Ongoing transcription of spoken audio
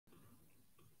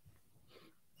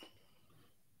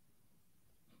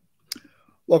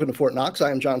Welcome to Fortt Knox.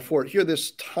 I am John Fortt, here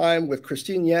this time with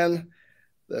Christine Yen,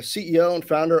 the CEO and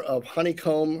founder of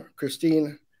Honeycomb.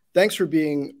 Christine, thanks for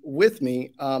being with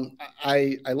me.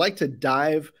 I like to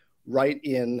dive right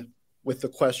in with the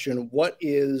question, what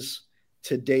is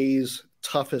today's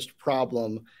toughest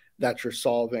problem that you're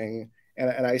solving?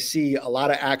 And I see a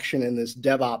lot of action in this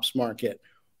DevOps market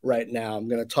right now. I'm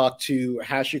going to talk to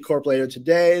HashiCorp later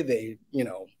today.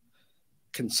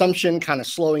 Consumption kind of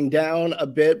slowing down a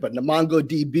bit, but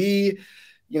MongoDB,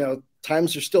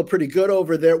 times are still pretty good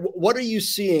over there. What are you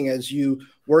seeing as you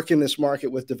work in this market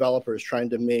with developers trying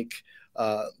to make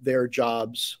their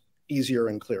jobs easier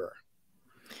and clearer?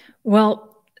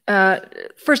 Well,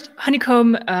 first,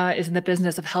 Honeycomb is in the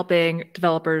business of helping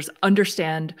developers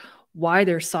understand why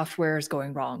their software is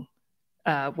going wrong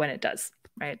when it does,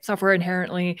 right? Software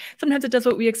inherently, sometimes it does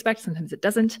what we expect, sometimes it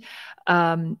doesn't.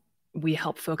 We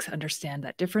help folks understand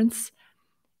that difference.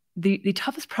 The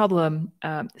toughest problem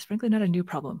is frankly not a new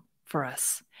problem for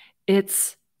us.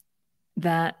 It's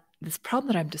that this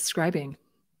problem that I'm describing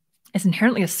is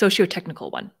inherently a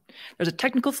socio-technical one. There's a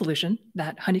technical solution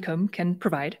that Honeycomb can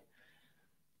provide,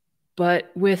 but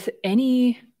with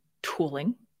any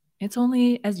tooling, it's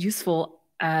only as useful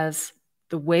as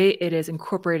the way it is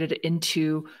incorporated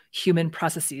into human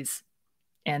processes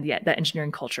and that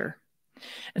engineering culture.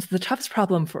 And so the toughest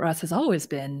problem for us has always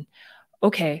been,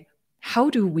 okay, how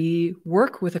do we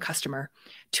work with a customer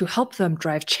to help them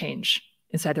drive change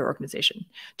inside their organization,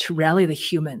 to rally the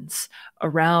humans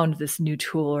around this new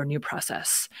tool or new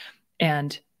process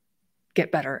and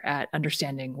get better at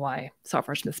understanding why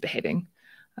software is misbehaving?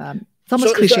 It's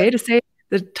almost cliche to say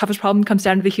the toughest problem comes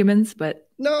down to the humans, but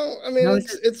no, I mean,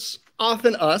 it's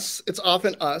often us. It's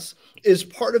often us. Is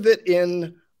part of it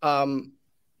in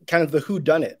kind of the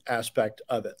whodunit aspect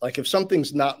of it? Like if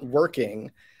something's not working,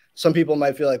 some people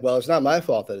might feel like, well, it's not my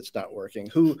fault that it's not working.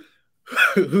 Who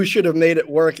should have made it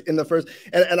work in the first?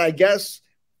 And I guess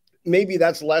maybe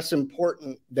that's less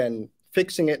important than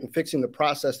fixing it and fixing the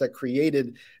process that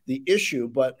created the issue.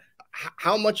 But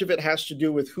how much of it has to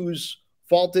do with whose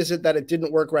fault is it that it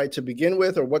didn't work right to begin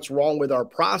with, or what's wrong with our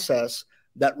process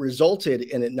that resulted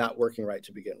in it not working right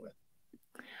to begin with?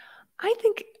 I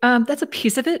think that's a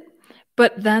piece of it,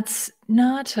 but that's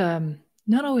not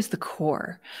always the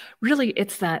core. Really,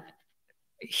 it's that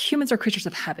humans are creatures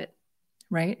of habit,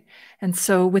 right? And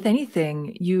so with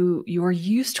anything, you are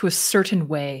used to a certain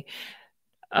way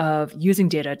of using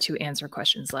data to answer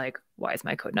questions like, why is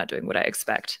my code not doing what I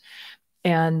expect?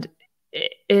 And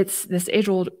it's this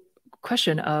age-old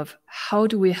question of how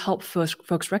do we help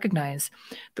folks recognize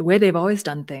the way they've always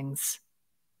done things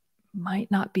might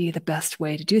not be the best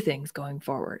way to do things going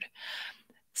forward.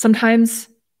 Sometimes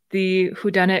the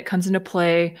whodunit comes into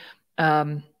play.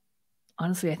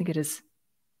 Honestly, I think it is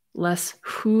less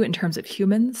who in terms of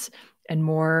humans and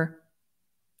more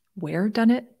where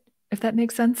done it, if that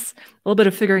makes sense. A little bit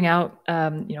of figuring out,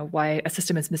 why a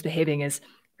system is misbehaving is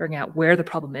figuring out where the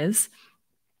problem is.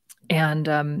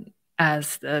 And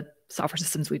as the software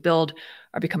systems we build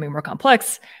are becoming more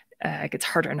complex, it gets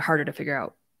harder and harder to figure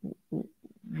out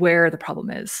where the problem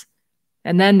is,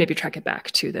 and then maybe track it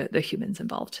back to the humans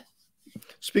involved.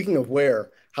 Speaking of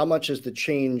where, how much has the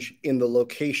change in the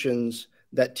locations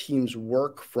that teams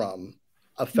work from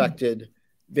affected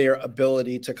their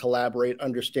ability to collaborate,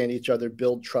 understand each other,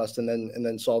 build trust, and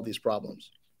then solve these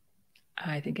problems?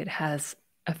 I think it has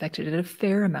affected it a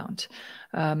fair amount.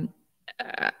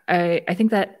 I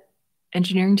think that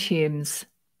engineering teams,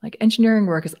 like engineering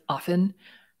work, is often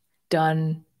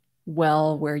done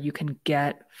well where you can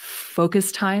get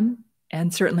focus time,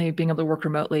 and certainly being able to work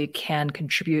remotely can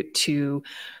contribute to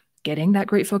getting that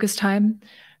great focus time.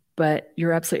 But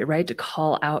you're absolutely right to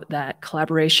call out that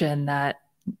collaboration, that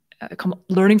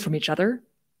learning from each other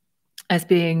as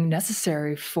being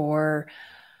necessary for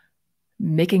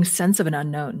making sense of an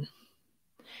unknown.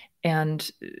 And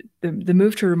the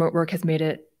move to remote work has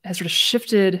sort of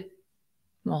shifted,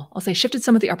 well, I'll say shifted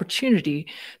some of the opportunity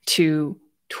to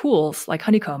tools like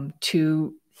Honeycomb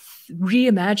to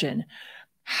reimagine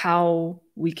how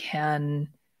we can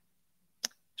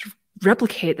sort of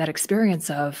replicate that experience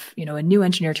of, a new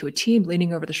engineer to a team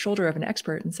leaning over the shoulder of an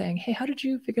expert and saying, hey, how did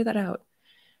you figure that out?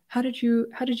 How did you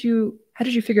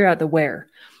figure out the where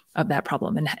of that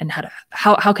problem, and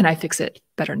how can I fix it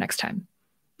better next time?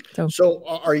 So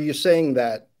are you saying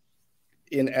that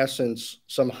in essence,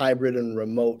 some hybrid and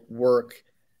remote work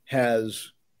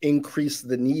has increased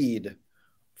the need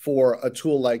for a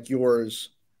tool like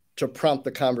yours to prompt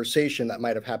the conversation that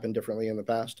might have happened differently in the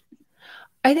past?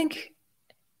 I think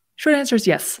short answer is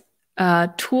yes.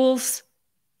 Tools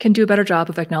can do a better job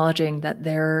of acknowledging that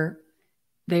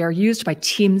they are used by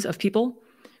teams of people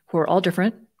who are all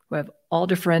different, who have all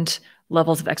different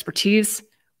levels of expertise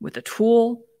with the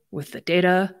tool, with the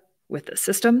data, with the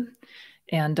system.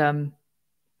 And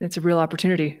it's a real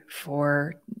opportunity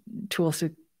for tools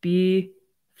to be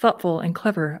thoughtful and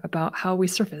clever about how we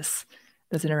surface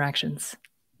those interactions.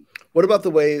 What about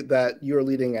the way that you're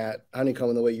leading at Honeycomb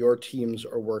and the way your teams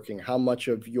are working? How much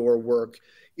of your work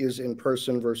is in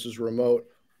person versus remote?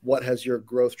 What has your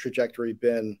growth trajectory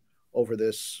been over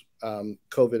this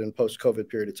COVID and post-COVID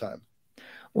period of time?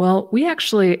 Well, we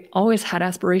actually always had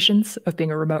aspirations of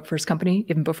being a remote first company,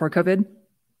 even before COVID.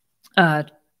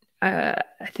 I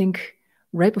think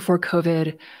right before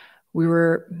COVID, we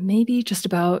were maybe just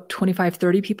about 25,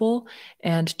 30 people,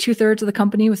 and 2/3 of the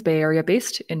company was Bay Area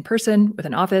based in person with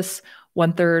an office.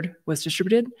 1/3 was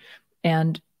distributed.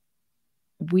 And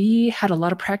we had a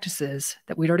lot of practices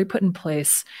that we'd already put in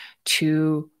place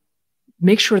to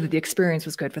make sure that the experience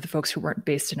was good for the folks who weren't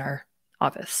based in our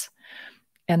office.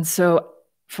 And so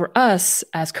for us,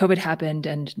 as COVID happened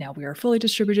and now we are fully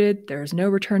distributed, there's no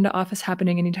return to office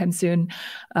happening anytime soon.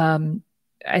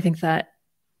 I think that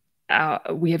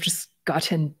we have just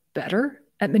gotten better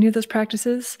at many of those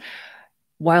practices,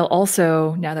 while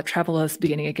also, now that travel is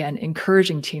beginning again,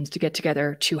 encouraging teams to get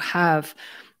together to have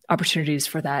opportunities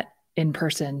for that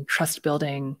in-person,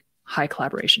 trust-building, high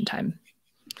collaboration time.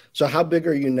 So how big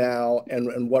are you now,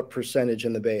 and what percentage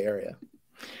in the Bay Area?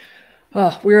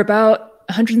 Well, we're about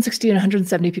 160 and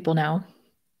 170 people now.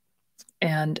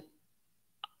 And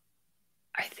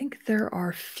I think there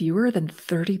are fewer than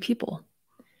 30 people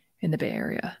in the Bay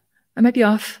Area. I might be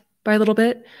off by a little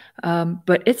bit,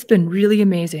 but it's been really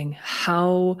amazing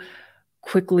how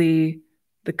quickly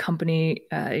the company,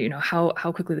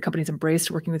 how quickly the company's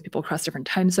embraced working with people across different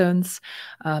time zones.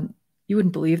 You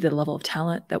wouldn't believe the level of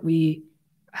talent that we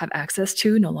have access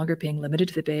to, no longer being limited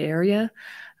to the Bay Area.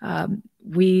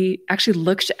 We actually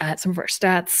looked at some of our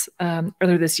stats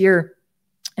earlier this year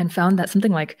and found that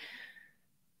something like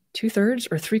 2/3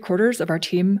 or 3/4 of our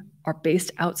team are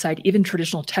based outside even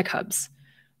traditional tech hubs.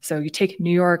 So you take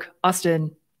New York,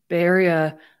 Austin, Bay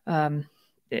Area,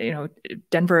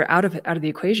 Denver out of the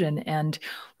equation, and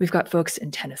we've got folks in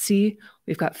Tennessee,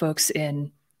 we've got folks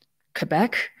in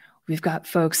Quebec, we've got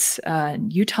folks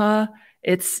in Utah.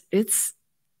 It's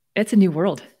a new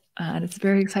world, and it's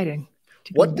very exciting.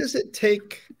 What does it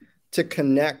take to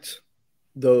connect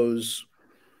those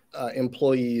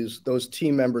employees, those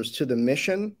team members to the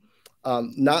mission,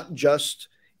 not just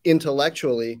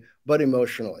intellectually, but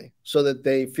emotionally, so that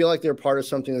they feel like they're part of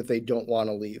something that they don't want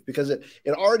to leave? Because it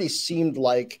already seemed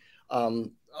like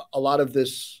a lot of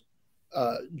this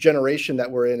generation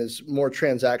that we're in is more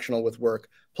transactional with work,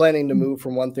 planning to move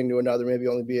from one thing to another, maybe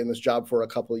only be in this job for a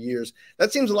couple of years.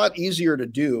 That seems a lot easier to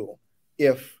do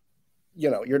if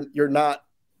you're not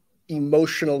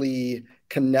emotionally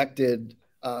connected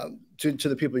to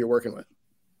the people you're working with.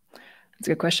 That's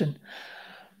a good question.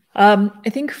 I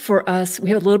think for us, we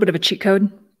have a little bit of a cheat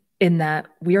code in that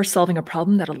we are solving a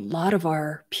problem that a lot of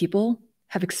our people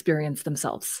have experienced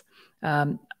themselves.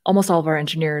 Almost all of our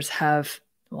engineers have,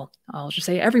 well, I'll just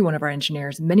say every one of our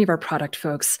engineers, many of our product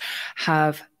folks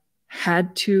have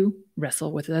had to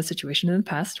wrestle with a situation in the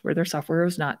past where their software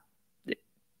was not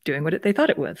doing what they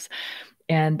thought it was.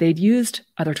 And they'd used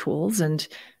other tools, and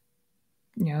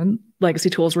legacy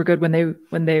tools were good when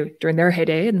they during their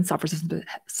heyday, and software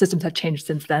systems have changed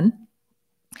since then.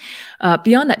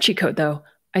 Beyond that cheat code, though,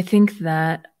 I think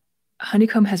that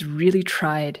Honeycomb has really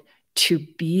tried to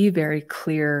be very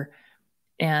clear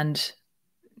and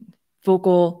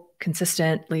vocal,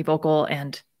 consistently vocal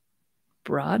and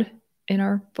broad in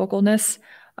our vocalness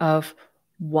of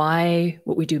why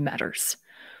what we do matters.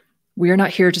 We are not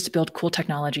here just to build cool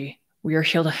technology. We are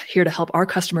here to help our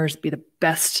customers be the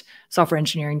best software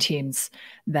engineering teams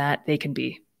that they can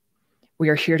be. We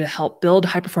are here to help build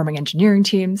high-performing engineering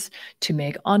teams, to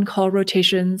make on-call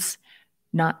rotations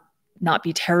not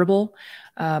be terrible.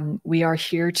 We are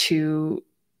here to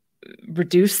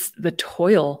reduce the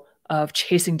toil of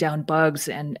chasing down bugs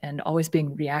and always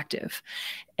being reactive.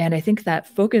 And I think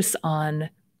that focus on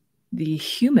the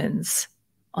humans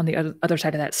on the other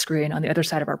side of that screen, on the other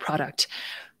side of our product,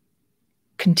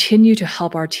 continue to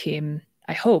help our team,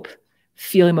 I hope,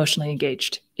 feel emotionally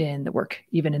engaged in the work,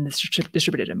 even in this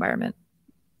distributed environment.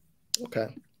 Okay.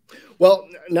 Well,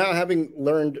 now having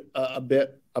learned a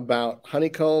bit about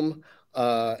Honeycomb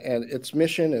and its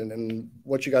mission and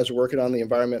what you guys are working on, the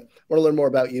environment, I want to learn more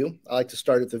about you. I like to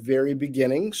start at the very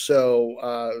beginning.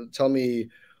 So tell me,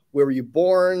 where were you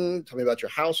born? Tell me about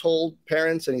your household,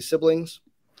 parents, any siblings?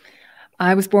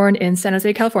 I was born in San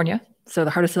Jose, California, so the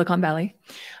heart of Silicon Valley.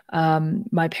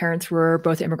 My parents were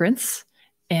both immigrants,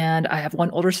 and I have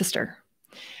one older sister.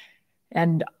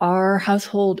 And our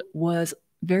household was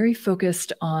very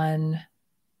focused on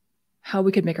how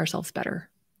we could make ourselves better,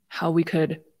 how we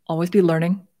could always be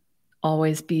learning,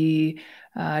 always be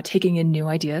taking in new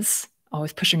ideas,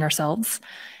 always pushing ourselves.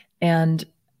 And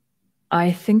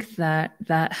I think that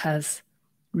that has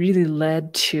really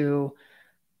led to,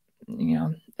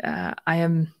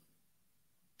 I'm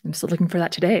still looking for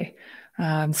that today.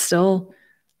 I'm still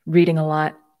reading a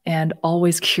lot and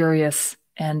always curious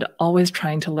and always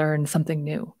trying to learn something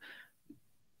new.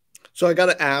 So I got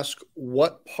to ask,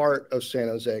 what part of San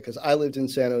Jose? Because I lived in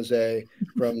San Jose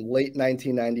from late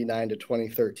 1999 to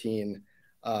 2013.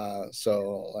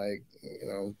 So like,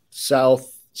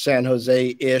 South San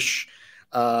Jose-ish,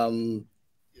 a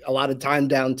lot of time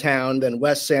downtown, then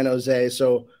West San Jose.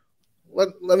 So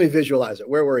let me visualize it.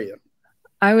 Where were you?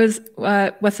 I was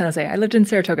West San Jose. I lived in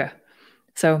Saratoga.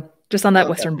 So just on that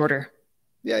Okay. western border.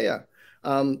 Yeah.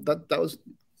 That was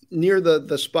near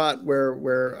the spot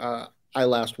where I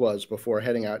last was before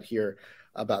heading out here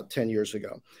about 10 years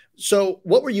ago. So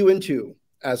what were you into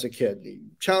as a kid?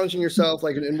 Challenging yourself,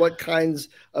 like in what kinds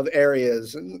of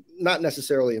areas, not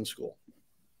necessarily in school?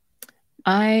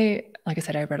 Like I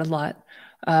said, I read a lot.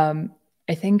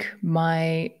 I think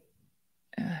my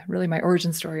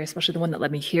origin story, especially the one that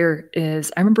led me here,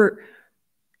 is I remember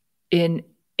in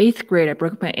 8th grade, I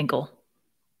broke my ankle.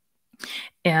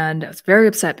 And I was very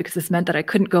upset because this meant that I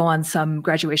couldn't go on some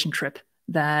graduation trip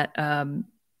that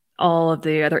all of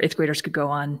the other 8th graders could go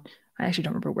on. I actually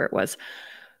don't remember where it was.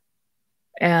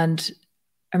 And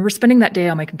I remember spending that day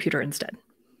on my computer instead.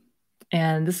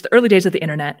 And this is the early days of the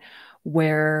internet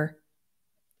where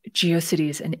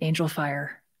GeoCities and AngelFire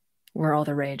were all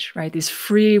the rage, right? These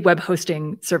free web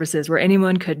hosting services where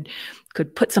anyone could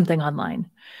put something online.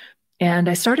 And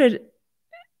I started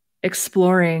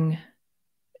exploring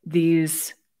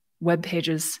these web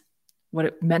pages, what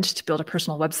it meant to build a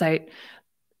personal website,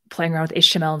 playing around with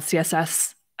HTML and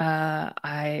CSS.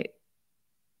 I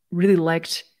really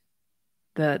liked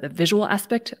the visual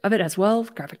aspect of it as well,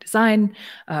 graphic design.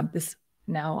 This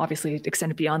now obviously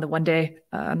extended beyond the one day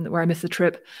where I missed the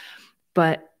trip,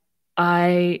 but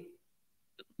I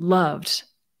loved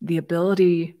the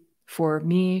ability for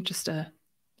me, just a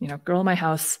girl in my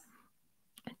house,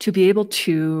 to be able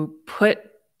to put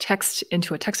text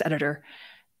into a text editor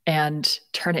and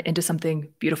turn it into something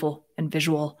beautiful and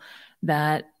visual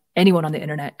that anyone on the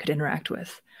internet could interact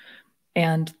with.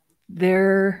 And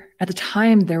at the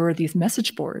time, there were these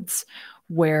message boards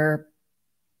where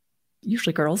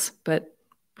usually girls, but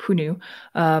who knew,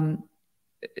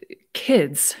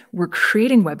 kids were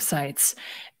creating websites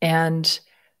and,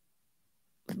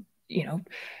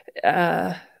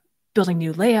 building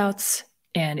new layouts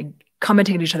and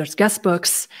commenting on each other's guest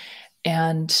books.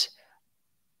 And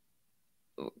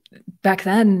back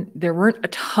then, there weren't a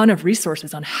ton of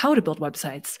resources on how to build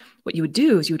websites. What you would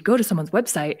do is you would go to someone's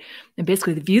website and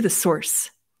basically view the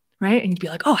source, right? And you'd be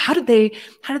like, oh, how did they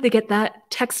get that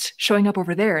text showing up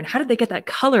over there? And how did they get that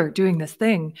color doing this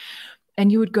thing? And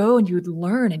you would go and you would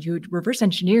learn and you would reverse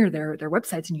engineer their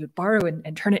websites and you would borrow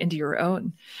and turn it into your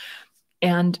own.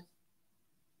 And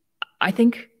I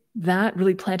think that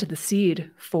really planted the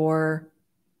seed for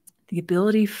the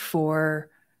ability for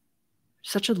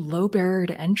such a low barrier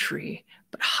to entry,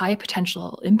 but high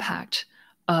potential impact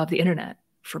of the internet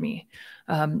for me.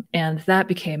 And that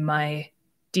became my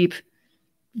deep,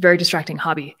 very distracting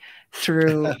hobby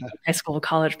through high school,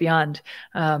 college, beyond,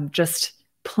 just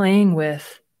playing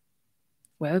with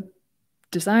web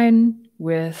design,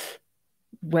 with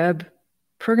web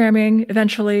programming,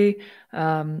 eventually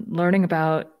learning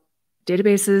about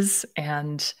databases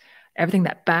and everything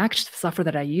that backed the software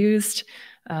that I used.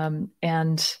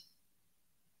 And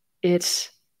it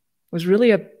was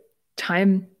really a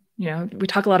time, we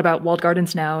talk a lot about walled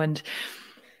gardens now, and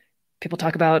people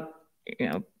talk about,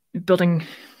 building,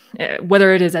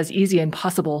 whether it is as easy and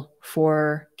possible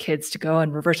for kids to go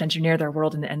and reverse engineer their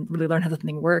world and really learn how the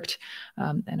thing worked.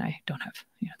 And I don't have,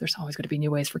 there's always going to be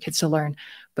new ways for kids to learn,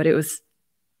 but it was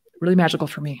really magical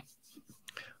for me.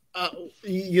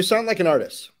 You sound like an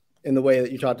artist in the way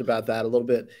that you talked about that a little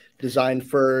bit, design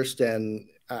first. And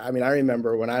I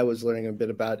remember when I was learning a bit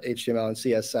about HTML and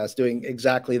CSS, doing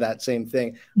exactly that same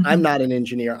thing. Mm-hmm. I'm not an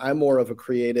engineer. I'm more of a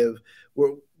creative.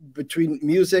 Between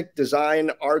music,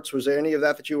 design, arts, was there any of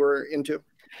that you were into?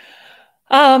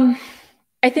 I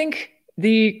think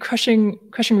the crushing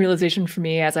realization for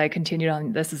me as I continued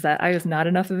on this is that I was not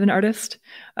enough of an artist.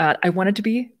 I wanted to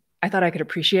be. I thought I could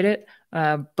appreciate it,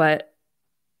 but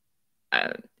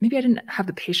maybe I didn't have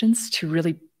the patience to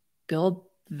really build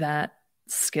that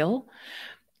skill.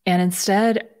 And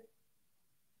instead,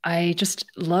 I just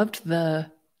loved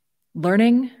the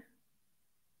learning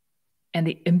and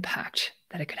the impact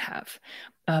that it could have.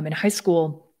 In high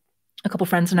school, a couple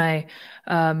friends and I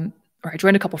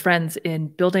joined a couple friends in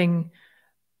building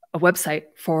a website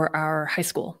for our high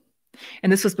school.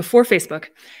 And this was before Facebook.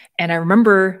 And I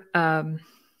remember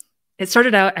it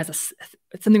started out as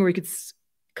something where you could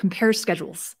compare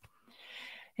schedules.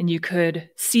 And you could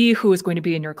see who was going to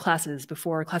be in your classes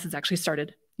before classes actually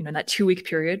started, in that 2-week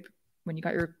period when you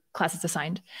got your classes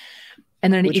assigned.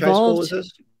 And then it evolved. Which high school was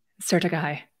this? Saratoga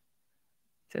High.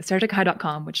 So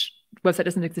SaratogaHigh.com, which website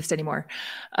doesn't exist anymore.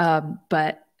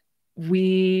 But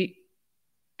we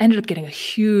ended up getting a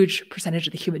huge percentage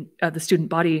of the student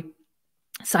body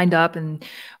signed up, and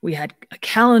we had a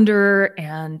calendar,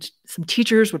 and some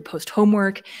teachers would post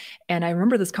homework. And I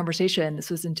remember this conversation, this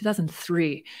was in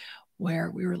 2003, where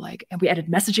we were like, and we added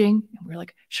messaging, and we were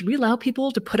like, should we allow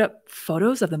people to put up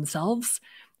photos of themselves?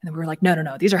 And then we were like, no,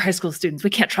 these are high school students. We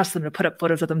can't trust them to put up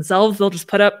photos of themselves. They'll just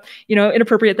put up,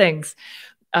 inappropriate things.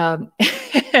 We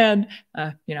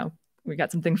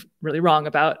got some things really wrong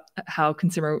about how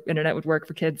consumer internet would work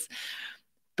for kids,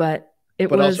 but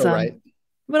also right.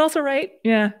 But also right.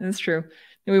 Yeah, that's true.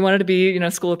 And we wanted to be,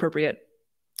 school appropriate,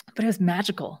 but it was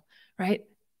magical, right?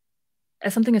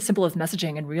 As something as simple as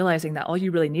messaging and realizing that all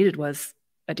you really needed was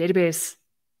a database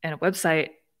and a website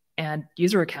and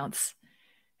user accounts.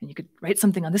 And you could write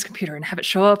something on this computer and have it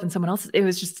show up in someone else's. It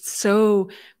was just so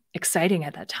exciting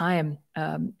at that time.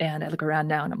 And I look around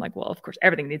now and I'm like, well, of course,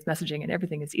 everything needs messaging and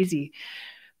everything is easy.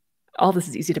 All this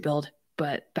is easy to build.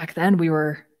 But back then we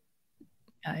were,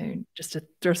 just to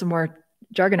throw some more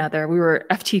jargon out there, we were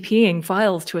FTPing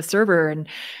files to a server and,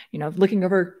 looking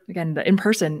over, again, the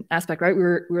in-person aspect, right? We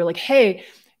were like, hey,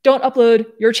 don't upload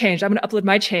your change. I'm going to upload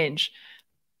my change.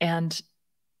 And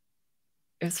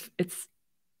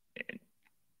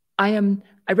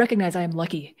I recognize I am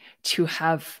lucky to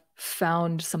have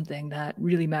found something that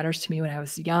really matters to me when I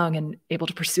was young and able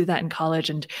to pursue that in college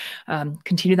and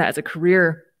continue that as a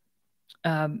career.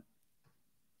 And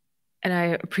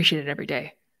I appreciate it every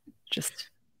day.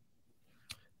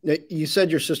 You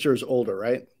said your sister is older,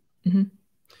 right? Mm-hmm.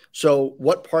 So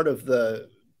what part of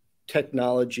the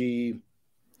technology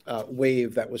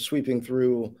wave that was sweeping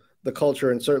through the culture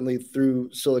and certainly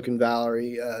through Silicon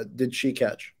Valley did she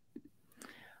catch?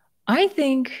 I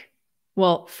think,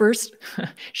 well, first,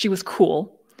 she was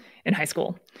cool in high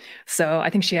school. So I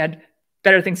think she had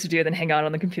better things to do than hang out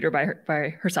on the computer by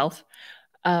herself.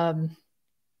 I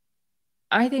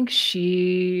think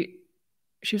she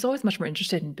was always much more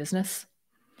interested in business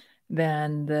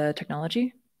than the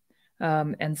technology.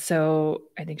 And so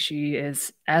I think she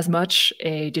is as much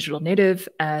a digital native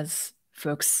as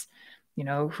folks,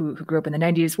 who grew up in the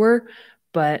 90s were,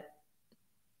 but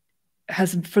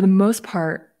has, for the most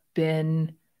part,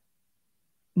 been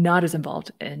not as involved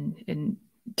in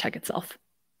tech itself.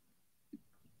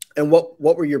 And what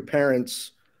were your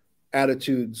parents'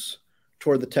 attitudes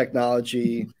toward the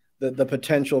technology, the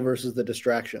potential versus the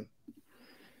distraction?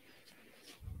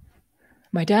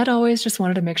 My dad always just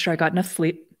wanted to make sure I got enough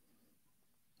sleep.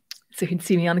 So he'd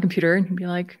see me on the computer and he'd be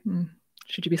like,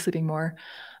 should you be sleeping more?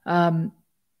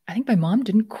 I think my mom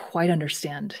didn't quite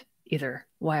understand either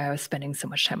why I was spending so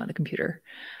much time on the computer.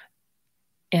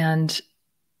 And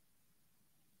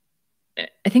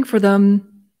I think for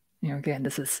them, again,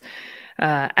 this is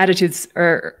attitudes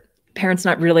or parents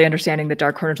not really understanding the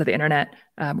dark corners of the internet,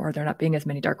 or there not being as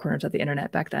many dark corners of the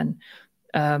internet back then.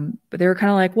 But they were kind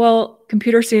of like, well,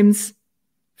 computer seems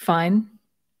fine.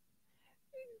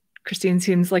 Christine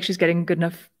seems like she's getting good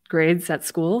enough grades at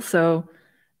school. So,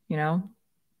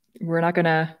 we're not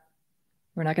gonna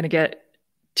get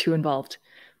too involved.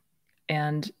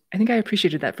 And I think I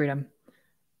appreciated that freedom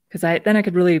because then I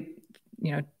could really,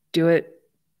 do it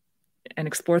and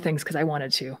explore things because I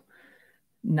wanted to,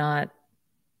 not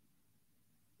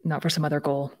for some other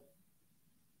goal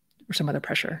or some other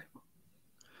pressure.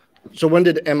 So when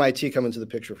did MIT come into the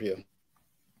picture for you?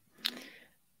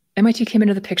 MIT came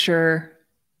into the picture,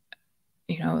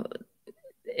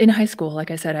 in high school.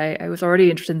 Like I said, I was already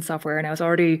interested in software and I was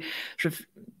already sort of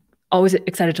always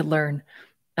excited to learn.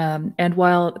 And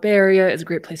while the Bay Area is a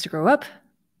great place to grow up,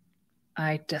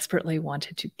 I desperately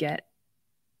wanted to get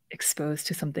exposed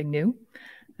to something new,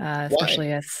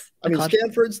 especially as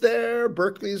Stanford's there,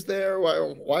 Berkeley's there.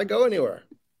 Why go anywhere?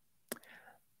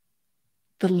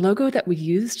 The logo that we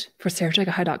used for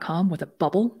SaratogaHigh.com was a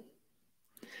bubble,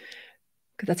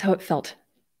 because that's how it felt,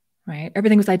 right?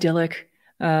 Everything was idyllic.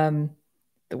 The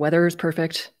weather is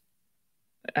perfect.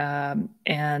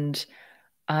 And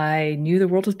I knew the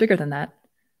world was bigger than that.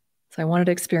 So I wanted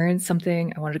to experience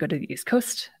something. I wanted to go to the East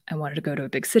Coast. I wanted to go to a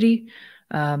big city.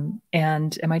 And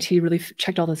MIT really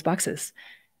checked all those boxes.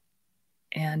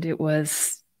 And it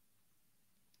was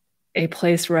a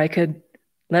place where I could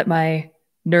let my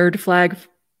nerd flag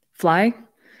fly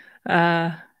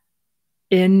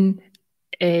in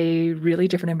a really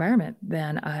different environment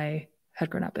than I had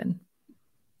grown up in.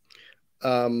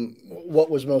 What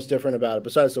was most different about it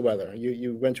besides the weather?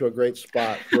 You went to a great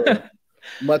spot for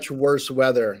much worse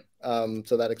weather,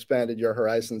 so that expanded your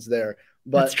horizons there.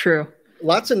 But that's true.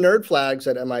 Lots of nerd flags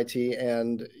at MIT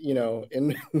and, you know,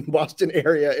 in Boston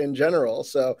area in general.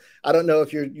 So I don't know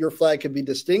if your flag could be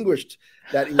distinguished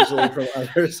that easily from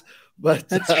others, but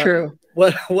that's true.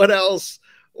 What else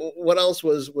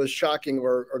was shocking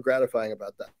or gratifying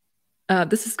about that?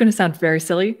 This is going to sound very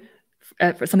silly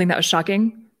for something that was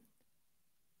shocking.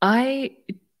 I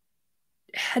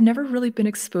had never really been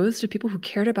exposed to people who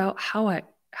cared about how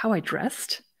I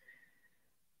dressed.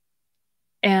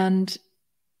 And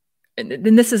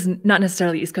this is not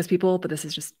necessarily East Coast people, but this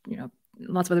is just, you know,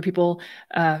 lots of other people,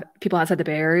 people outside the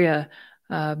Bay Area,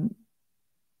 you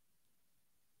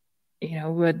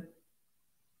know, would.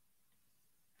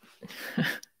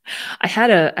 I had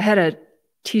a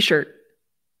T-shirt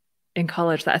in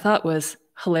college that I thought was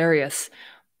hilarious.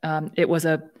 It was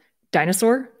a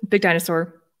dinosaur, big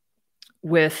dinosaur,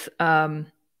 with a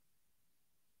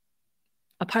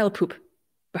pile of poop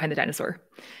behind the dinosaur.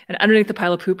 And underneath the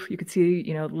pile of poop, you could see,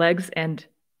 you know, legs and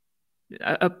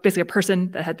basically a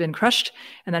person that had been crushed,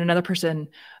 and then another person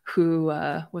who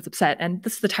was upset. And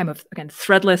this is the time of, again,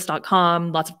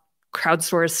 threadless.com, lots of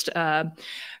crowdsourced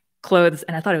clothes.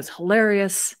 And I thought it was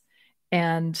hilarious.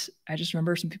 And I just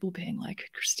remember some people being like,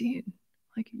 Christine,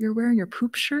 like, you're wearing your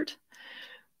poop shirt?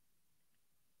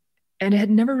 And it had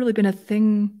never really been a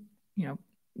thing, you know,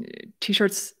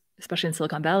 T-shirts, especially in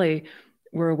Silicon Valley,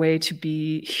 were a way to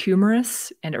be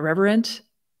humorous and irreverent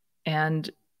and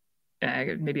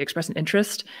maybe express an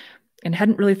interest, and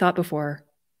hadn't really thought before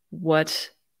what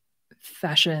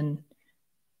fashion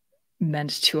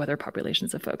meant to other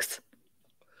populations of folks.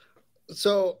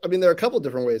 So, I mean, there are a couple of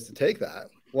different ways to take that.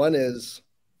 One is,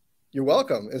 you're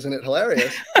welcome. Isn't it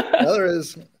hilarious? The other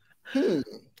is,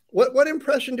 what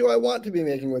impression do I want to be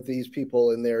making with these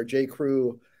people in their J.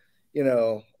 Crew, you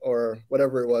know, or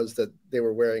whatever it was that they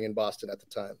were wearing in Boston at the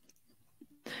time?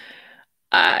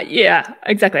 Yeah,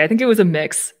 exactly. I think it was a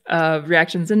mix of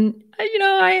reactions. And, you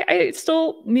know, I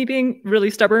still, me being really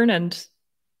stubborn, and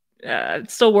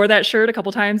still wore that shirt a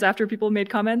couple times after people made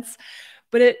comments,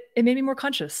 but it made me more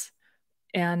conscious.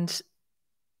 And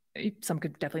some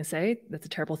could definitely say that's a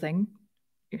terrible thing.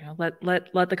 You know,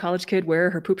 let the college kid wear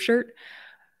her poop shirt.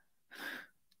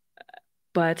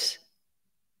 But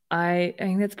I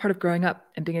think that's part of growing up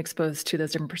and being exposed to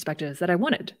those different perspectives that I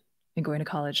wanted in going to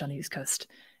college on the East Coast.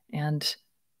 And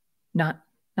not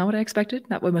what I expected,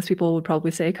 not what most people would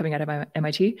probably say coming out of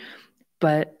MIT,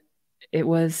 but it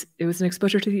was an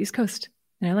exposure to the East Coast,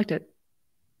 and I liked it.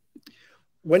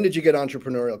 When did you get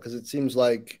entrepreneurial? Because it seems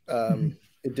like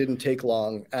it didn't take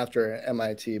long after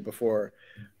MIT before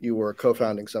you were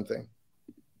co-founding something.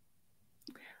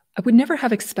 I would never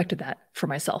have expected that for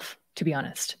myself, to be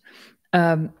honest.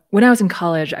 When I was in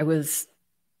college, I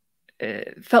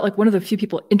felt like one of the few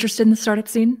people interested in the startup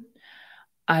scene.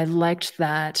 I liked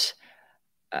that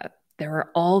there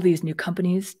were all these new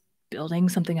companies building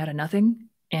something out of nothing,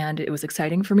 and it was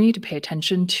exciting for me to pay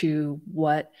attention to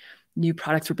what new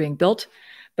products were being built.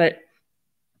 But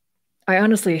I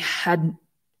honestly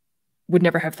would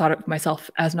never have thought of myself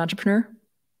as an entrepreneur.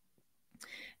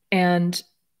 And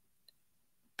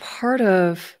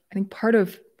I think part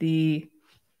of the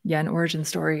Yen origin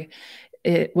story,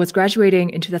 it was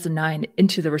graduating in 2009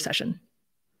 into the recession.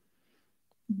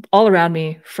 All around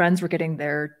me, friends were getting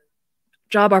their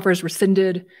job offers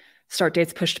rescinded, start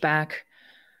dates pushed back.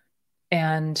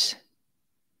 And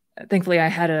thankfully I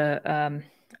had a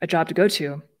job to go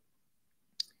to.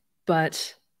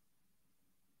 But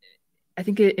I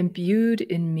think it imbued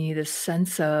in me this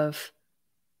sense of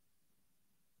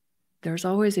there's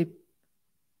always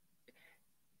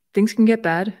things can get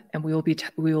bad, and we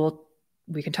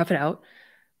can tough it out,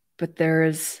 but there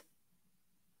is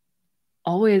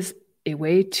always a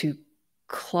way to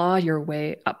claw your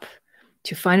way up,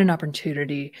 to find an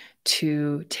opportunity,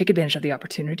 to take advantage of the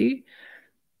opportunity.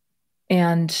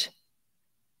 And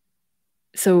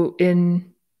so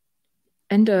in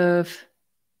end of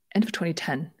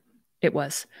 2010, it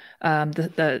was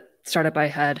the startup I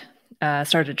had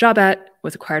started a job at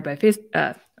was acquired by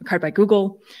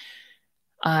Google.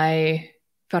 I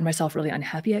found myself really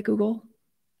unhappy at Google.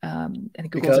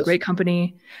 And Google's a great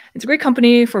company. It's a great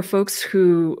company for folks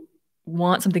who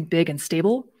want something big and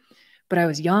stable. But I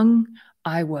was young.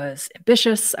 I was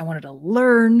ambitious. I wanted to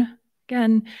learn.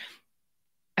 Again,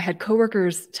 I had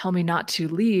coworkers tell me not to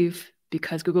leave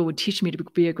because Google would teach me to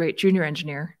be a great junior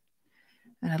engineer.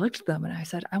 And I looked at them and I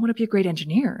said, I want to be a great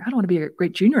engineer. I don't want to be a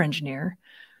great junior engineer.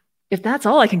 If that's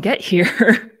all I can get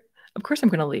here, of course I'm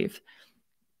going to leave.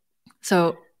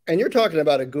 So, and you're talking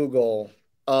about a Google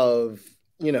of,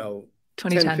 10,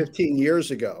 15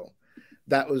 years ago.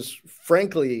 That was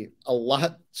frankly a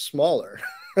lot smaller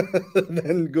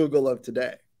than Google of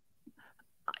today.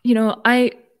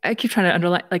 I keep trying to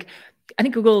underline, I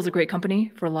think Google is a great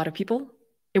company for a lot of people.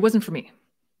 It wasn't for me.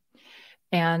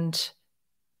 And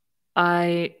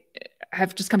I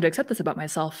have just come to accept this about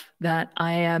myself, that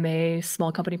I am a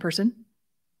small company person.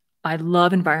 I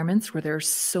love environments where there's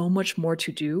so much more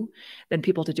to do than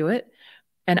people to do it.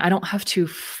 And I don't have to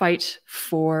fight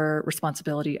for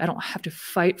responsibility. I don't have to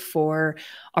fight for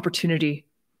opportunity.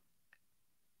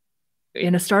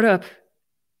 In a startup,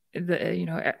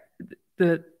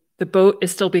 the boat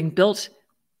is still being built.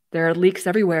 There are leaks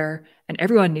everywhere, and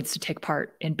everyone needs to take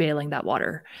part in bailing that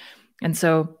water. And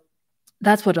so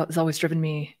that's what has always driven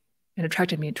me and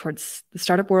attracted me towards the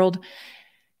startup world.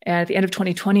 And at the end of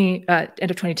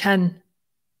 2010,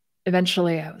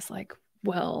 eventually I was like,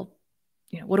 well,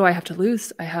 what do I have to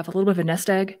lose? I have a little bit of a nest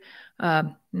egg,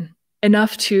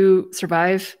 enough to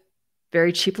survive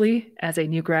very cheaply as a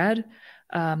new grad.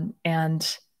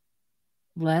 And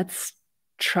let's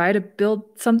try to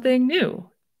build something new.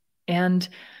 And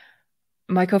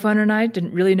my co-founder and I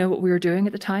didn't really know what we were doing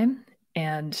at the time.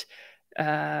 And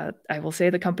I will say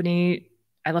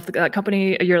I left the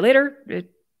company a year later.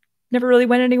 It never really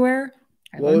went anywhere.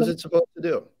 What was it supposed to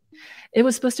do? It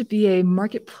was supposed to be a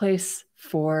marketplace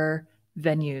for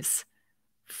venues,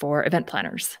 for event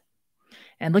planners.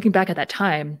 And looking back at that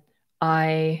time,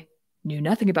 I knew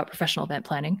nothing about professional event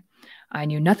planning. I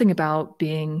knew nothing about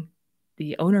being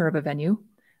the owner of a venue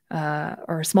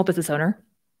or a small business owner.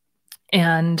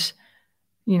 And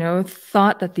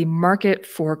thought that the market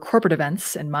for corporate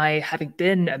events, and my having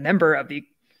been a member of the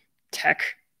tech,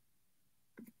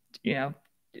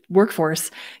 workforce,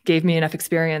 gave me enough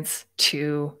experience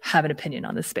to have an opinion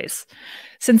on this space.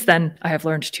 Since then, I have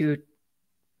learned to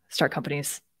start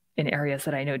companies in areas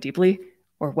that I know deeply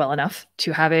or well enough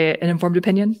to have an informed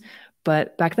opinion.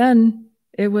 But back then,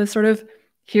 it was sort of,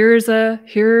 here's a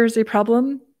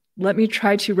problem. Let me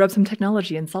try to rub some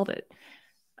technology and solve it.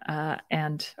 Or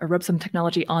rub some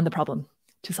technology on the problem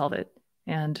to solve it.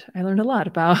 And I learned a lot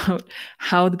about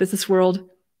how the business world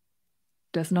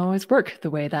doesn't always work the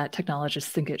way that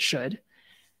technologists think it should.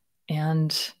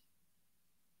 And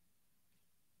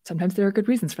sometimes there are good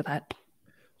reasons for that.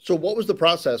 So what was the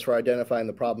process for identifying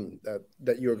the problem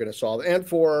that you were going to solve, and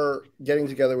for getting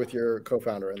together with your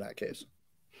co-founder in that case?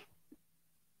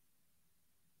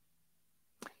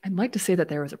 I'd like to say that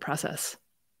there was a process.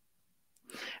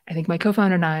 I think my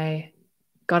co-founder and I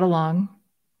got along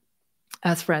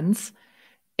as friends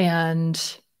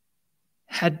and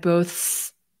had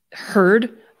both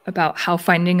heard about how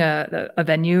finding a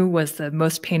venue was the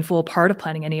most painful part of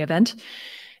planning any event.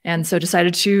 And so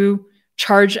decided to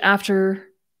charge after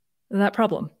that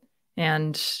problem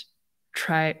and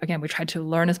we tried to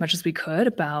learn as much as we could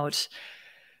about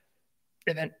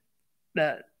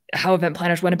how event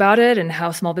planners went about it and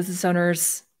how small business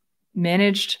owners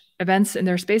managed events in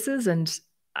their spaces, and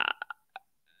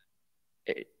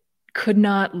could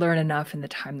not learn enough in the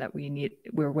time that we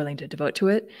were willing to devote to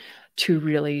it to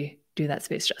really do that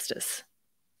space justice.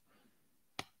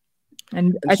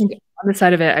 And I think on the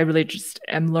side of it, I really just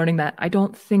am learning that I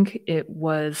don't think it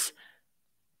was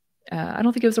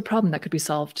a problem that could be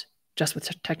solved just with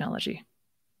technology.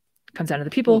 It comes down to the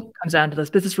people, comes down to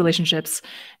those business relationships,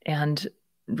 and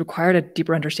required a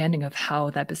deeper understanding of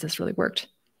how that business really worked.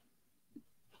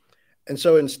 And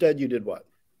so instead you did what?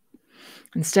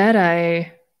 Instead,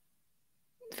 I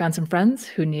found some friends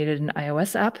who needed an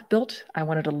iOS app built. I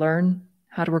wanted to learn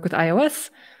how to work with iOS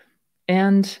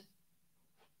and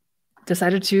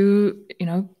decided to,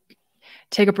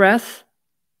 take a breath,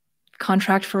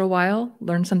 contract for a while,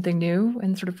 learn something new,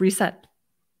 and sort of reset.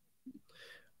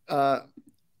 How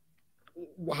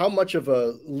much of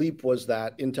a leap was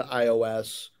that into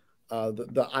iOS?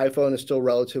 The iPhone is still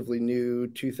relatively new,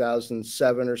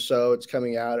 2007 or so. It's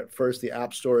coming out. At first, the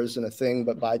App Store isn't a thing,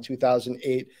 but by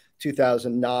 2008,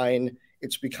 2009,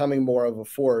 it's becoming more of a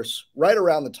force. Right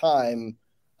around the time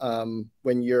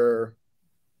when you're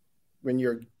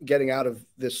getting out of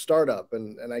this startup,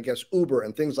 and I guess Uber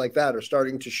and things like that are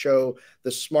starting to show the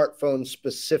smartphone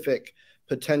specific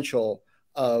potential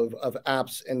of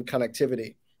apps and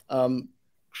connectivity.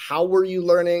 How were you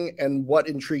learning, and what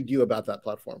intrigued you about that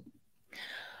platform?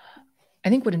 I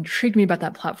think what intrigued me about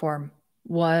that platform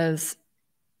was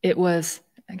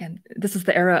again, this is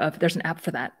the era of there's an app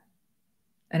for that.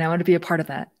 And I want to be a part of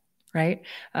that, right?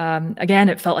 Again,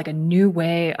 it felt like a new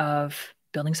way of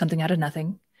building something out of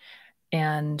nothing,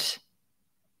 and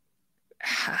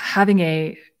having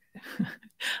the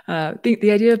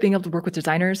idea of being able to work with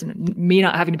designers and me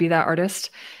not having to be that artist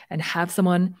and have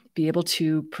someone be able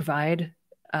to provide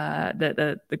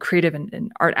the creative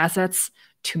and art assets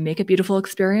to make a beautiful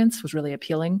experience was really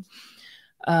appealing.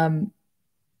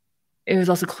 It was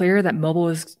also clear that mobile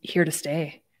was here to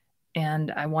stay,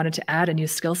 and I wanted to add a new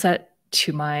skill set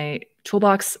to my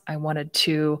toolbox. I wanted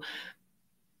to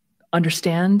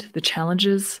understand the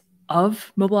challenges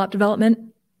of mobile app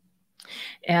development.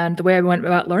 And the way I went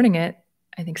about learning it,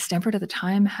 I think Stanford at the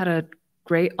time had a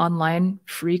great online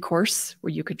free course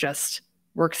where you could just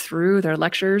work through their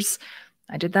lectures.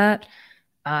 I did that.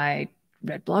 I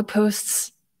read blog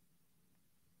posts,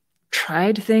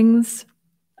 tried things.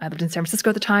 I lived in San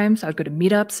Francisco at the time, so I would go to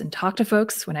meetups and talk to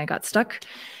folks when I got stuck.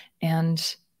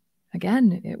 And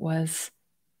again, it was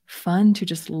fun to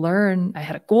just learn. I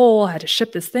had a goal. I had to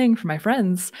ship this thing for my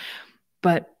friends.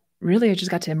 But really, I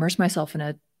just got to immerse myself in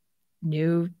a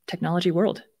new technology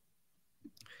world.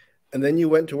 And then you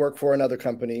went to work for another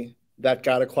company that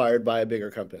got acquired by a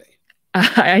bigger company.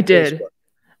 I did.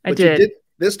 I did.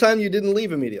 This time you didn't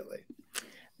leave immediately.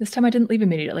 This time I didn't leave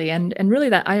immediately. And really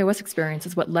that iOS experience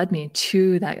is what led me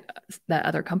to that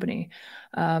other company.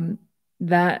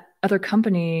 That other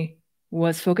company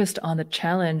was focused on the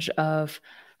challenge of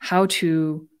how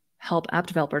to help app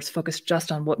developers focus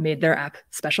just on what made their app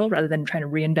special rather than trying to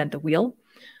reinvent the wheel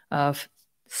of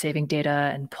saving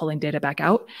data and pulling data back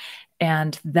out.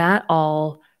 And that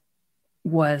all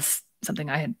was something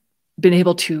I had been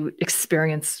able to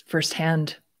experience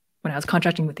firsthand when I was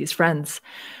contracting with these friends.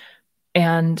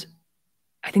 And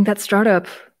I think that startup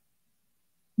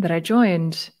that I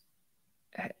joined,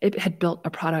 it had built a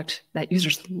product that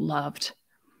users loved,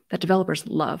 that developers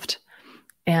loved.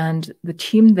 And the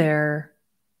team there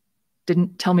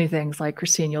didn't tell me things like,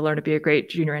 Christine, you'll learn to be a great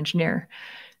junior engineer.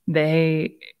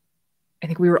 I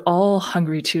think we were all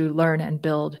hungry to learn and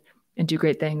build and do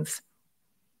great things.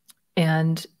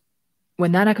 And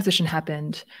when that acquisition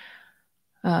happened,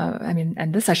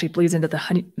 and this actually bleeds into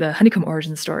the Honeycomb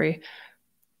origin story.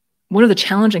 One of the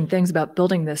challenging things about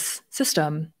building this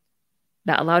system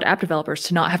that allowed app developers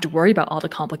to not have to worry about all the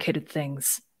complicated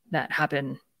things that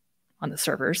happen on the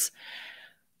servers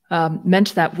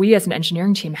meant that we as an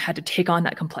engineering team had to take on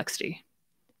that complexity.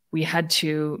 We had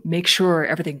to make sure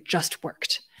everything just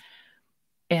worked.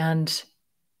 And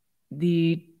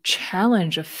the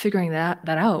challenge of figuring that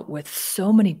out with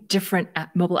so many different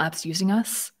mobile apps using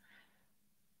us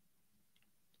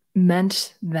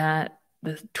meant that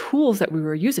the tools that we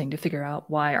were using to figure out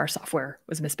why our software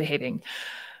was misbehaving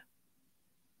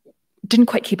didn't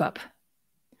quite keep up.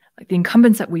 Like the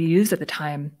incumbents that we used at the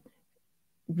time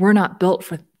were not built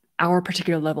for our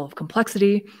particular level of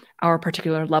complexity, our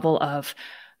particular level of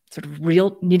sort of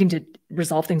needing to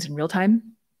resolve things in real time.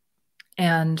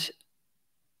 And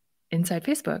inside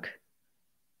Facebook,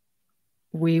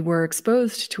 we were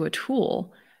exposed to a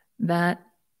tool that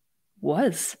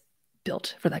was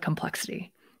built for that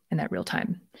complexity in that real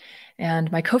time.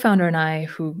 And my co-founder and I,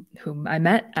 whom I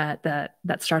met at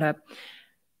that startup,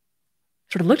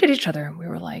 sort of looked at each other and we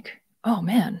were like, oh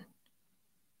man,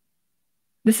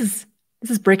 this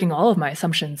is breaking all of my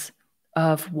assumptions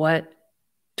of what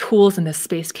tools in this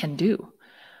space can do.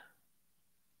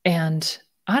 And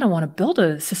I don't want to build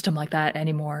a system like that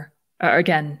anymore,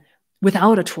 again,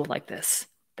 without a tool like this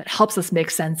that helps us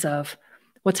make sense of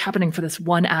what's happening for this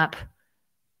one app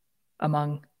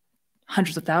among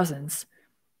hundreds of thousands.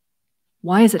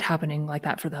 Why is it happening like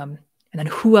that for them? And then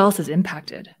who else is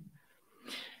impacted?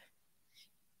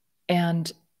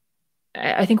 And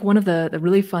I think one of the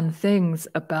really fun things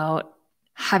about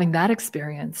having that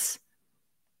experience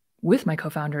with my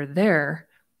co-founder there,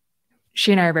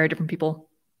 she and I are very different people.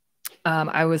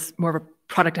 I was more of a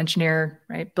product engineer,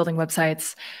 right? Building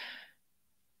websites.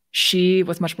 She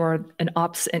was much more an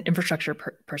ops and infrastructure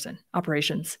person,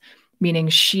 operations, meaning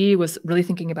she was really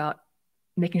thinking about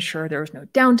making sure there was no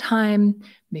downtime,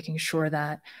 making sure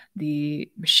that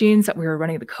the machines that we were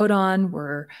running the code on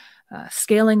were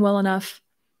scaling well enough.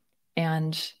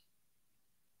 And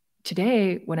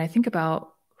today, when I think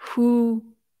about who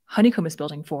Honeycomb is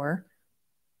building for,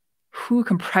 who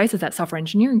comprises that software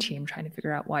engineering team trying to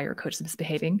figure out why your code is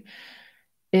misbehaving,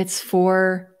 it's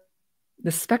for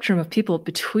the spectrum of people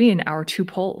between our two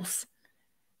poles.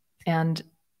 And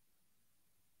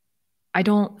I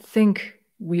don't think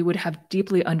we would have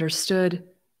deeply understood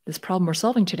this problem we're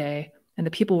solving today and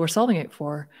the people we're solving it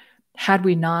for had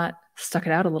we not stuck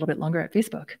it out a little bit longer at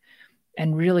Facebook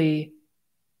and really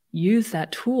used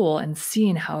that tool and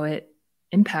seen how it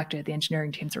impacted the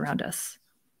engineering teams around us.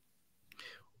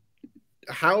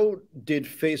 how did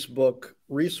Facebook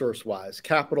resource-wise,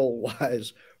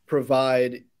 capital-wise,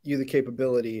 provide you the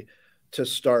capability to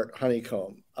start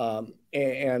Honeycomb?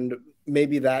 And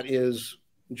maybe that is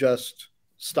just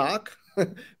stock,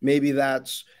 maybe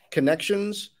that's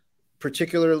connections,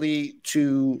 particularly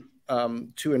to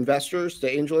investors, to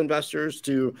angel investors,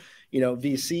 to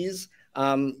VCs.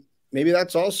 Maybe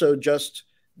that's also just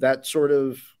that sort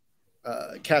of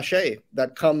cachet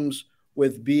that comes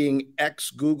with being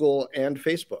ex-Google and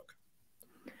Facebook.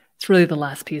 It's really the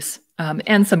last piece,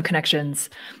 and some connections.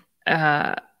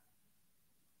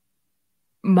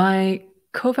 My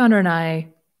co-founder and I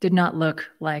did not look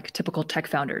like typical tech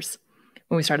founders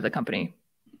when we started the company.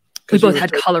 We both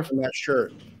had colorful that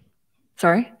shirt.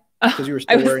 Sorry? Because you were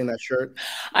still wearing that shirt?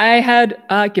 I had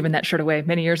given that shirt away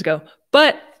many years ago,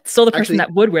 but still the person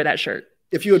that would wear that shirt.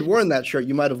 If you had worn that shirt,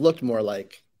 you might have looked more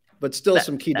like, but still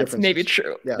some key differences. That's maybe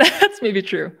true. Yeah. That's maybe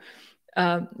true.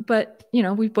 But,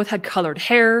 we both had colored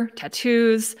hair,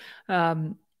 tattoos.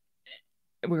 We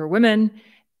were women.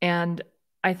 And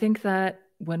I think that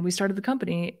when we started the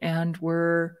company and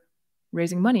were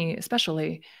raising money,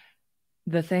 especially,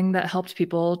 the thing that helped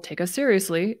people take us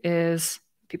seriously is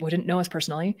people who didn't know us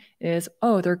personally is,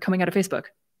 oh, they're coming out of Facebook.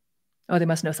 Oh, they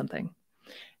must know something.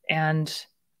 And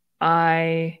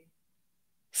I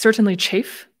certainly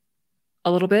chafe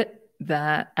a little bit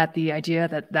at the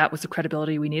idea that was the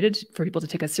credibility we needed for people to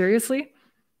take us seriously.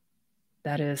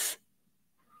 That is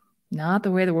not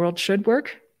the way the world should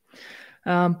work,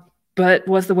 but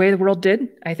was the way the world did,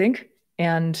 I think.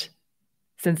 And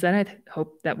since then, I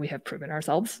hope that we have proven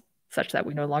ourselves such that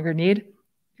we no longer need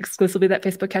exclusively that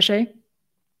Facebook cachet.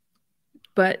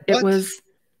 But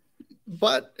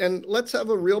and let's have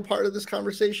a real part of this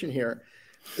conversation here.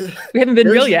 We haven't been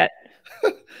real yet.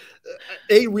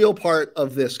 A real part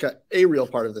of this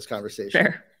conversation.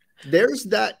 Fair. There's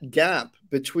that gap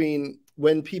between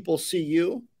when people see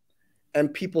you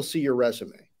and people see your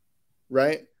resume,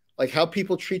 right? Like how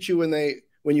people treat you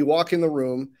when you walk in the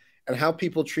room, and how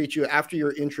people treat you after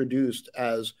you're introduced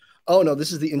as, oh no,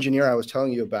 this is the engineer I was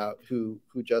telling you about who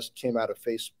just came out of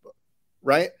Facebook,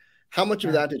 right? How much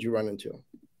of that did you run into?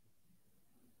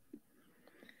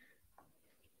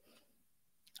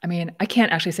 I mean, I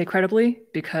can't actually say credibly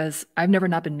because I've never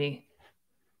not been me.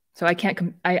 So I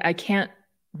can't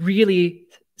really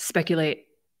speculate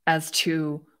as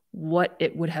to what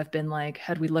it would have been like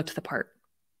had we looked the part.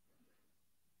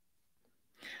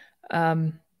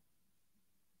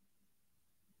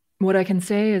 What I can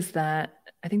say is that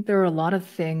I think there are a lot of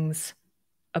things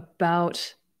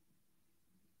about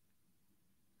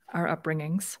our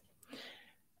upbringings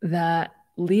that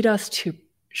lead us to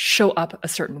show up a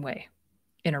certain way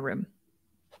in a room,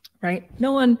 right?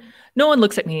 No one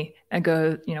looks at me and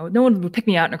goes, no one would pick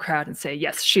me out in a crowd and say,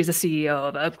 yes, she's a CEO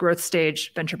of a growth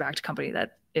stage venture-backed company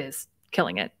that is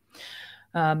killing it.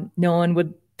 No one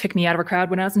would pick me out of a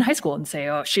crowd when I was in high school and say,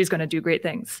 oh, she's going to do great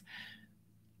things.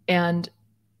 And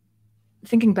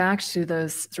thinking back to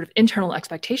those sort of internal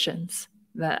expectations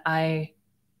that I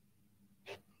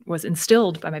was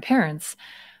instilled by my parents,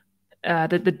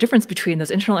 the difference between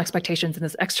those internal expectations and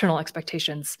those external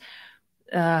expectations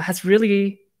has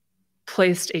really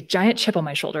placed a giant chip on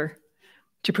my shoulder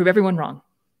to prove everyone wrong.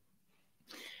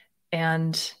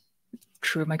 And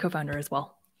true of my co-founder as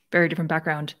well. Very different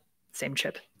background, same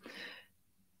chip.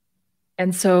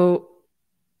 And so,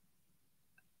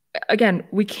 again,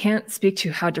 we can't speak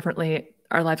to how differently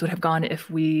our lives would have gone if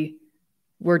we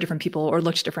were different people or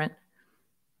looked different.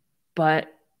 But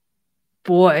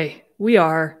boy, we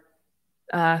are.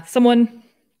 Someone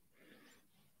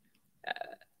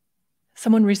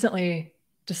recently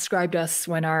described us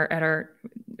when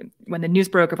the news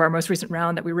broke of our most recent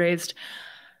round that we raised,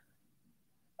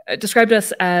 described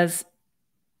us as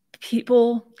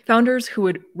founders who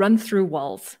would run through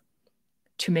walls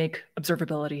to make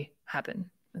observability happen.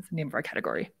 That's the name of our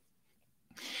category.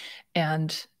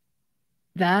 And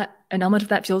an element of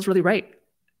that feels really right.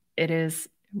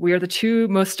 We are the two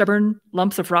most stubborn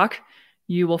lumps of rock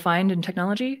you will find in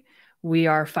technology. We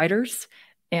are fighters.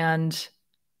 And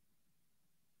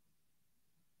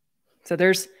so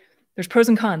there's pros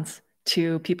and cons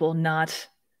to people not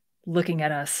looking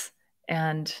at us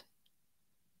and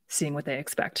seeing what they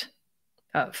expect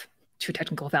of two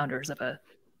technical founders of a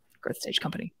growth stage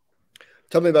company.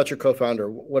 Tell me about your co-founder.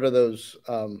 What are those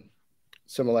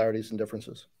similarities and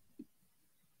differences?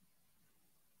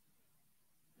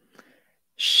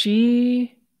 You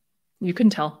can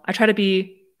tell. I try to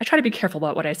be careful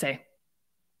about what I say.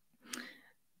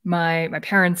 My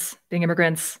parents, being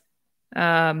immigrants,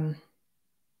 were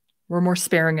more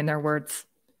sparing in their words.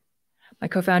 My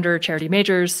co-founder, Charity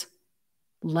Majors,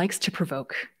 likes to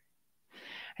provoke.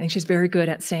 I think she's very good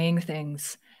at saying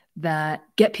things that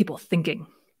get people thinking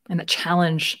and that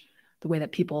challenge the way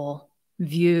that people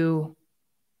view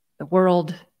the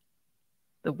world,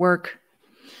 the work.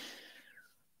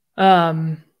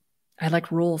 I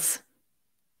like rules.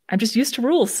 I'm just used to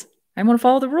rules. I want to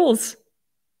follow the rules.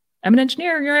 I'm an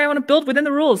engineer. I want to build within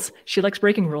the rules. She likes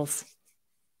breaking rules.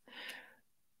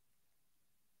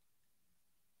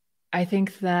 I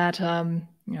think that,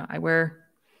 I wear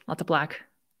lots of black,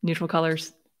 neutral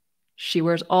colors. She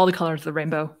wears all the colors of the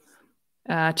rainbow.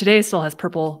 Today still has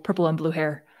purple and blue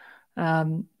hair.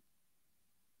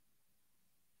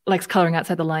 Likes coloring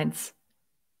outside the lines.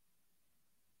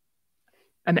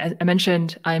 I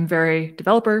mentioned I'm very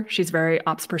developer. She's very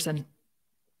ops person.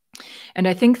 And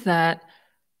I think that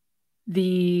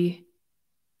the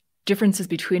differences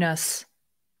between us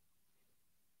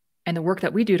and the work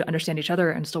that we do to understand each other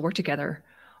and still work together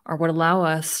are what allow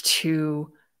us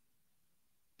to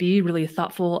be really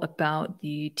thoughtful about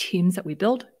the teams that we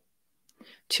build,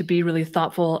 to be really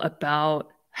thoughtful about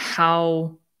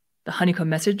how the Honeycomb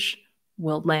message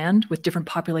will land with different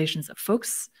populations of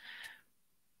folks.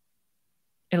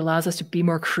 It allows us to be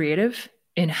more creative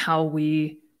in how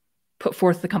we put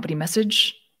forth the company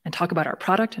message and talk about our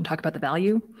product and talk about the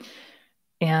value.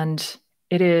 And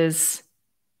it's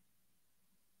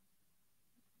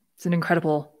an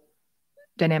incredible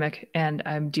dynamic, and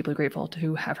I'm deeply grateful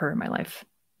to have her in my life.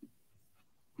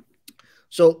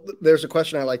 So there's a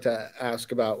question I like to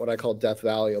ask about what I call Death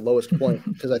Valley, a lowest point,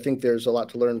 because I think there's a lot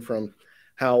to learn from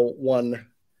how one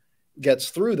gets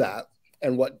through that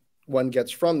and what one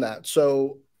gets from that.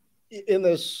 So in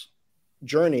this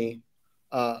journey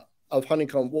of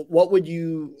Honeycomb, what would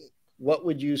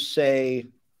you say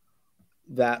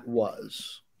that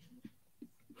was?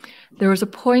 There was a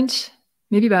point,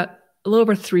 maybe about a little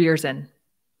over 3 years in,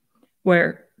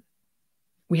 where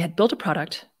we had built a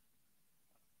product,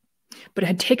 but it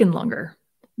had taken longer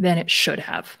than it should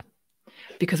have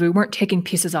because we weren't taking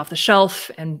pieces off the shelf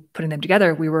and putting them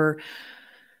together. We were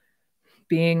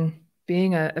being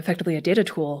effectively a data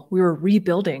tool. We were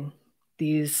rebuilding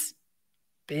these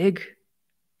big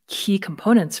key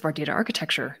components of our data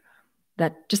architecture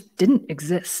that just didn't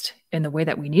exist in the way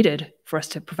that we needed for us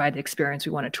to provide the experience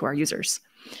we wanted to our users.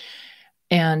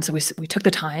 And so we took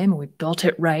the time, and we built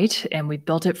it right, and we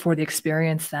built it for the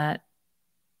experience that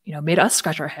made us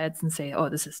scratch our heads and say, oh,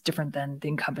 this is different than the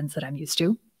incumbents that I'm used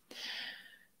to.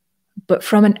 But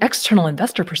from an external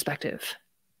investor perspective,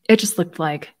 it just looked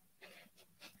like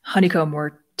Honeycomb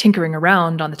were tinkering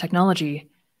around on the technology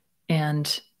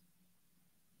and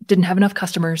didn't have enough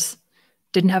customers,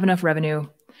 didn't have enough revenue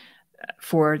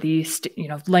for the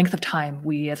length of time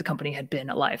we as a company had been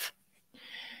alive.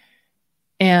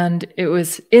 And it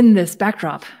was in this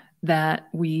backdrop that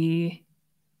we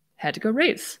had to go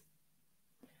raise.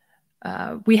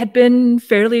 We had been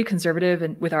fairly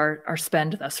conservative with our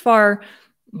spend thus far,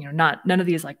 none of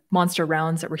these like monster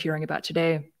rounds that we're hearing about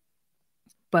today.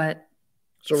 But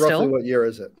so roughly what year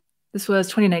is it? This was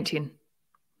 2019.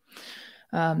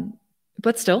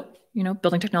 But still,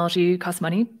 building technology costs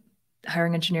money,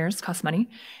 hiring engineers costs money.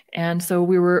 And so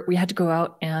we had to go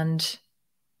out and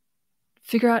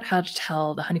figure out how to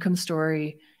tell the Honeycomb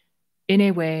story in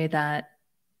a way that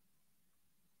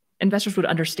investors would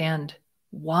understand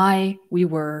why we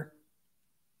were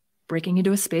breaking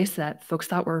into a space that folks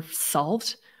thought were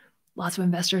solved. Lots of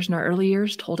investors in our early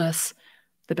years told us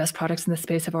the best products in this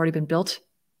space have already been built.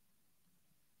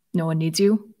 No one needs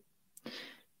you.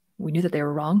 We knew that they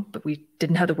were wrong, but we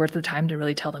didn't have the words at the time to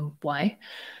really tell them why.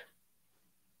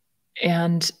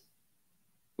 And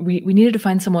we needed to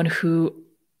find someone who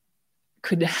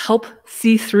could help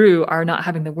see through our not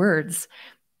having the words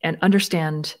and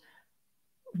understand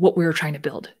what we were trying to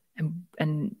build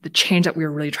and the change that we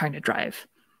were really trying to drive.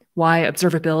 Why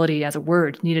observability as a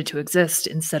word needed to exist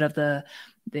instead of the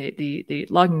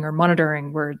logging or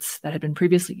monitoring words that had been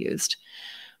previously used.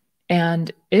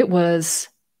 And it was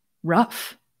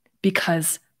rough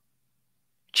because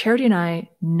Charity and I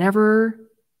never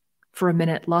for a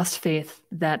minute lost faith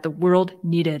that the world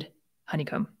needed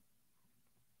Honeycomb.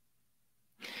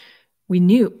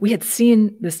 We had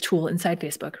seen this tool inside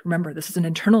Facebook. Remember, this is an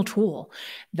internal tool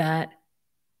that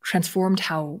transformed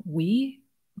how we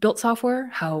built software,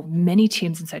 how many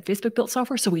teams inside Facebook built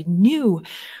software. So we knew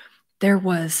there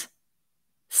was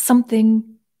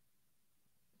something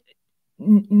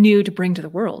new to bring to the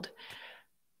world.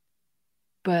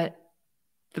 But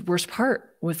the worst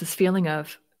part was this feeling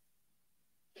of,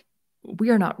 we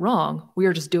are not wrong, we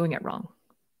are just doing it wrong.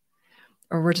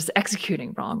 Or we're just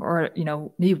executing wrong, or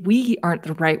maybe we aren't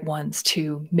the right ones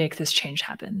to make this change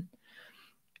happen.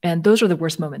 And those are the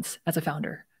worst moments as a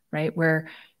founder, right? Where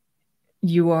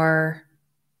you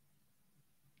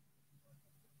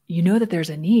know that there's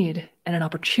a need and an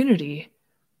opportunity.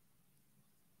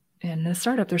 And in a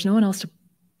startup, there's no one else to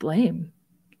blame.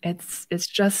 It's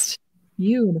just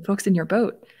you and the folks in your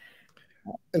boat.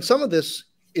 And some of this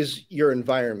is your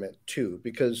environment too,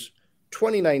 because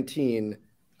 2019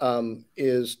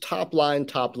 is top line,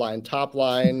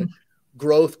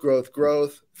 growth,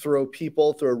 throw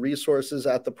people, throw resources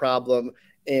at the problem,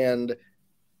 and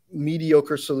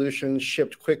mediocre solutions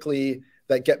shipped quickly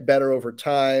that get better over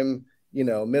time,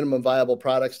 minimum viable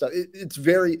product stuff. That's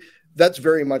very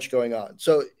much going on.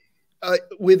 So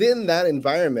within that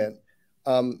environment,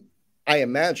 I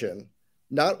imagine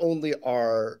not only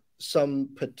are some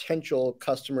potential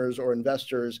customers or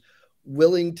investors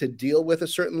willing to deal with a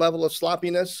certain level of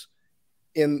sloppiness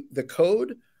in the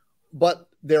code, but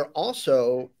they're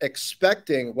also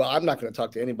expecting, well, I'm not going to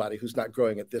talk to anybody who's not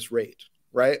growing at this rate,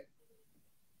 right?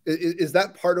 Is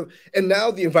that part of, and now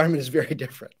the environment is very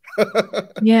different.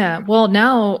 Yeah. Well,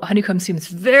 now Honeycomb seems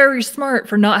very smart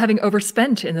for not having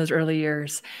overspent in those early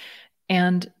years.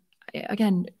 And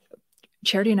again,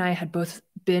 Charity and I had both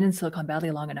been in Silicon Valley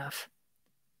long enough.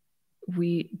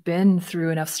 We'd been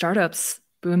through enough startups,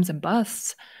 booms and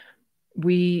busts.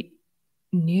 We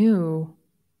knew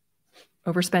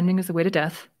overspending is the way to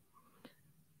death,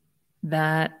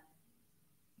 that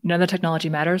none of the technology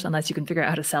matters unless you can figure out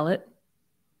how to sell it.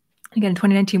 Again, in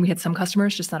 2019, we had some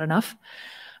customers, just not enough.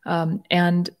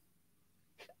 And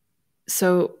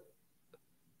so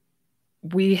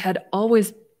we had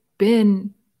always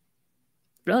been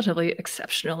relatively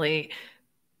exceptionally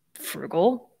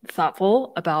frugal,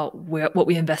 thoughtful about what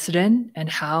we invested in and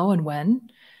how and when,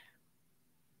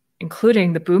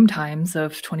 including the boom times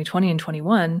of 2020 and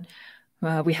 21.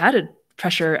 We had to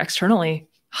pressure externally,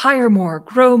 hire more,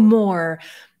 grow more,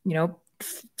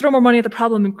 throw more money at the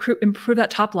problem, improve that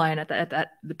top line at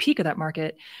the peak of that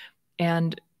market.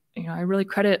 And I really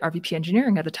credit our VP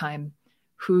engineering at the time,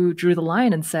 who drew the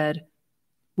line and said,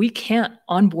 we can't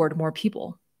onboard more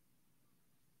people.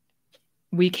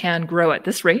 We can grow at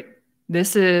this rate.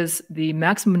 This is the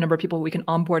maximum number of people we can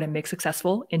onboard and make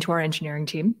successful into our engineering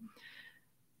team.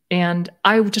 And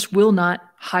I just will not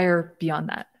hire beyond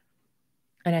that.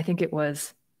 And I think it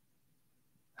was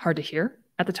hard to hear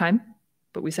at the time,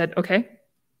 but we said, okay,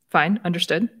 fine,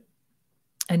 understood.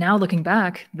 And now looking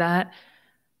back, that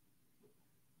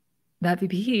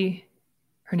VP,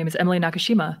 her name is Emily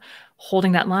Nakashima,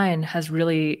 holding that line has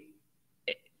really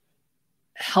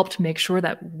helped make sure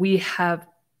that we have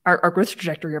our growth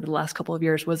trajectory over the last couple of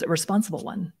years was a responsible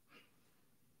one.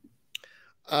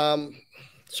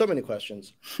 So many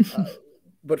questions.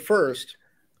 But first,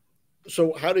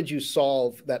 so how did you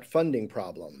solve that funding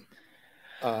problem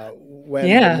when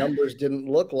the numbers didn't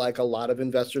look like a lot of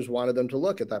investors wanted them to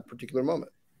look at that particular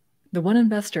moment? The one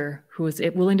investor who was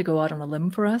willing to go out on a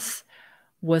limb for us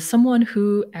was someone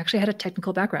who actually had a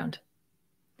technical background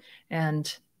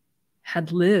and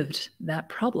had lived that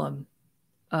problem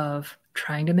of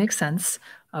trying to make sense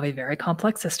of a very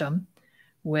complex system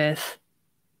with,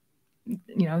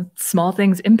 small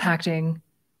things impacting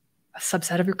a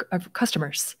subset of your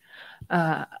customers.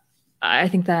 I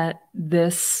think that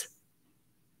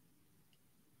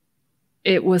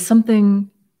it was something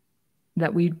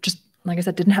that we just, like I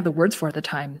said, didn't have the words for at the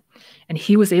time. And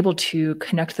he was able to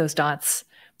connect those dots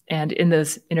and in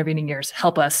those intervening years,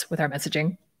 help us with our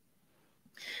messaging.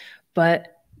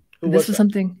 But this was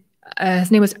something,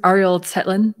 his name was Ariel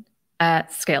Tsetlin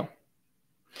at Scale.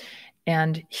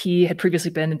 And he had previously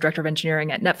been the director of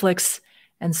engineering at Netflix.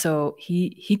 And so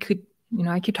he could,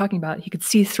 I keep talking about, he could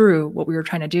see through what we were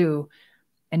trying to do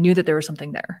and knew that there was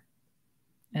something there.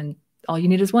 And all you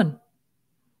need is one.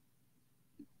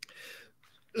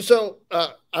 So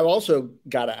I've also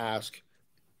got to ask,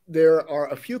 there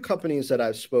are a few companies that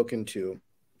I've spoken to,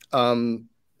 a lot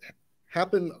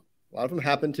of them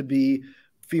happen to be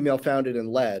female founded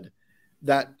and led,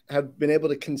 that have been able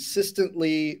to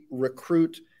consistently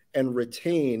recruit and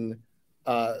retain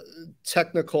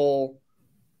technical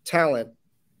talent,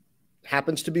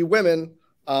 happens to be women,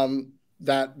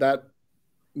 that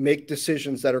make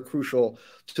decisions that are crucial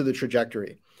to the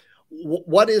trajectory.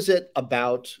 What is it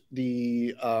about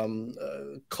the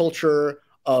culture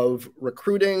of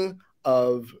recruiting,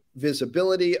 of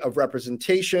visibility, of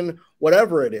representation,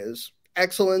 whatever it is,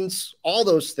 excellence, all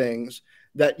those things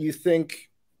that you think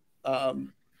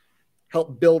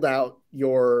help build out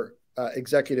your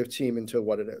executive team into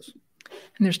what it is?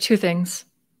 And there's two things.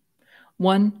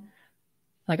 One,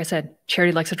 like I said,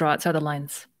 Charity likes to draw outside the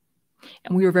lines.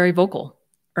 And we were very vocal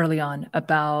early on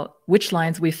about which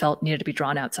lines we felt needed to be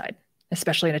drawn outside,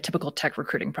 especially in a typical tech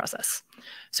recruiting process.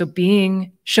 So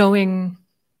showing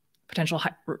potential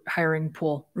hiring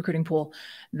pool, recruiting pool,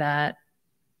 that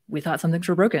we thought some things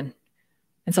were broken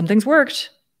and some things worked,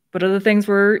 but other things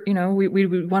were, we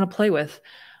want to play with.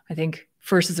 I think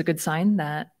first is a good sign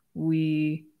that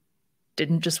we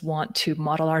didn't just want to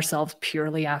model ourselves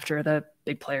purely after the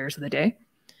big players of the day.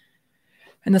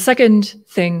 And the second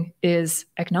thing is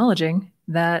acknowledging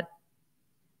that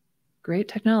great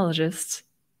technologists,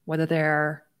 whether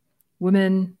they're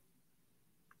women,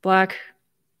 Black,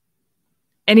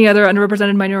 any other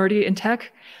underrepresented minority in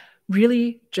tech,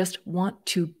 really just want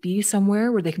to be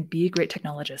somewhere where they can be great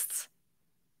technologists.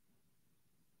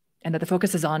 And that the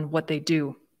focus is on what they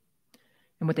do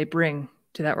and what they bring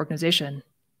to that organization,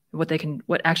 and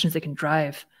what actions they can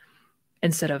drive,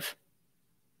 instead of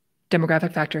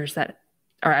demographic factors that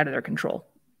are out of their control.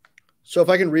 So if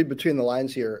I can read between the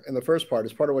lines here, in the first part,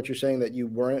 is part of what you're saying that you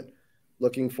weren't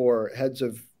looking for heads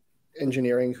of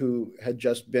engineering who had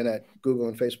just been at Google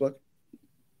and Facebook?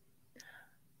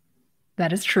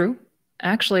 That is true.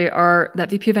 Actually, that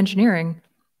VP of engineering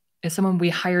is someone we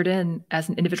hired in as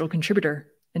an individual contributor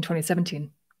in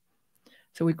 2017.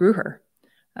 So we grew her.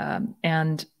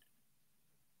 And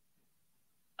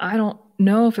I don't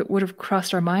know if it would have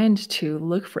crossed our mind to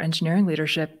look for engineering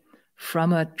leadership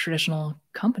from a traditional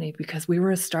company, because we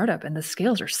were a startup and the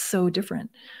scales are so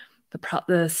different.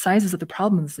 The sizes of the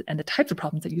problems and the types of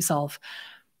problems that you solve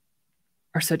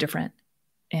are so different.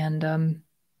 And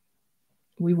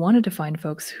we wanted to find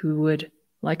folks who would,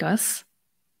 like us,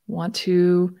 want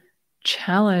to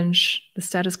challenge the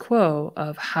status quo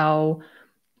of how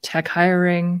tech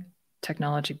hiring,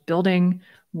 technology building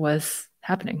was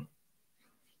happening.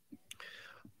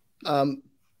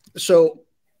 So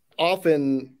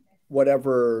often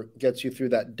whatever gets you through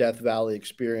that Death Valley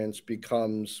experience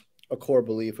becomes a core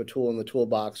belief, a tool in the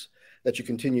toolbox that you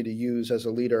continue to use as a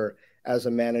leader, as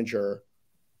a manager.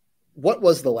 What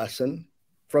was the lesson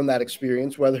from that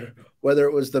experience, whether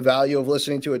it was the value of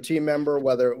listening to a team member,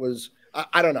 whether it was,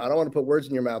 I don't know, I don't want to put words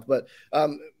in your mouth, but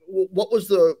what was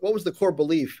the core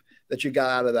belief that you got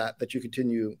out of that you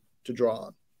continue to draw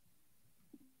on?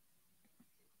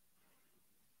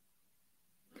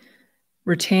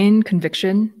 Retain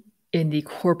conviction in the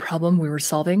core problem we were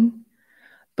solving,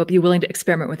 but be willing to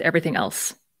experiment with everything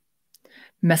else.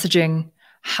 Messaging,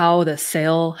 how the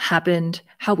sale happened,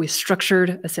 how we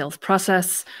structured a sales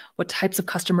process, what types of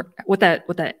customer, what that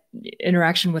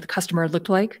interaction with the customer looked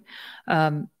like.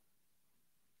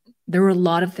 There were a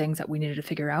lot of things that we needed to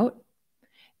figure out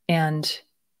and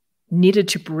needed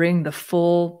to bring the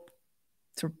full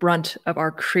sort of brunt of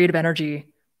our creative energy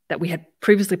that we had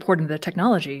previously poured into the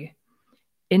technology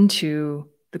into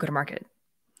the go-to-market.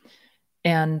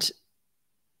 And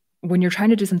when you're trying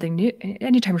to do something new,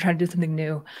 anytime you're trying to do something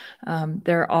new,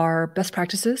 there are best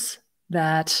practices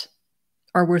that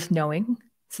are worth knowing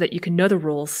so that you can know the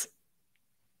rules,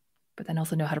 but then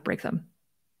also know how to break them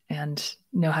and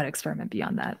know how to experiment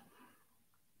beyond that.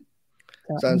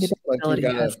 So sounds like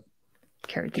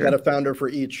you got a founder for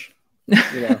each.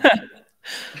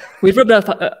 We've rubbed off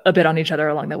a bit on each other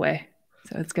along the way,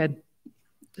 so it's good.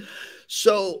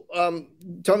 So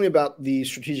tell me about the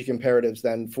strategic imperatives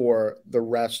then for the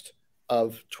rest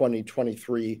of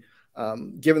 2023,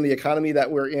 given the economy that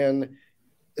we're in,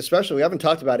 especially. We haven't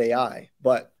talked about AI,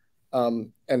 but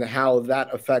and how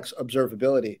that affects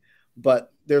observability.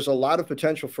 But there's a lot of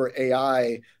potential for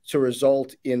AI to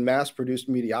result in mass-produced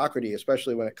mediocrity,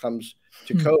 especially when it comes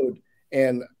to code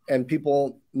and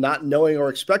people not knowing or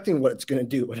expecting what it's going to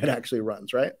do when it actually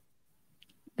runs, right?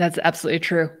 That's absolutely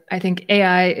true. I think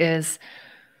AI is,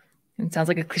 it sounds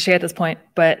like a cliche at this point,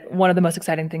 but one of the most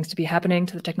exciting things to be happening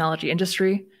to the technology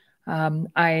industry.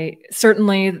 I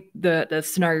certainly, the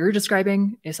scenario you're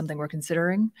describing is something we're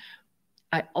considering.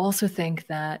 I also think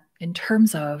that in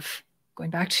terms of going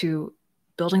back to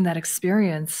building that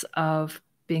experience of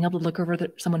being able to look over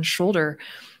someone's shoulder,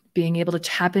 being able to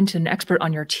tap into an expert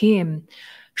on your team,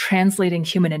 translating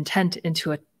human intent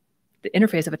into the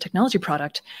interface of a technology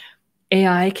product,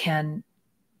 AI can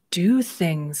do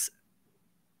things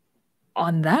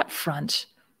on that front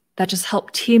that just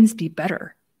help teams be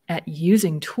better at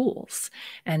using tools.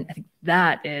 And I think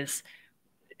that is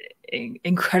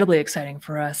incredibly exciting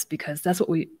for us, because that's what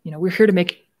we're here to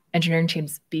make engineering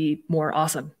teams be more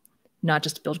awesome, not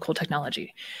just build cool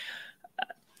technology.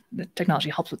 The technology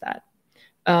helps with that.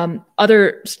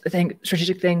 Other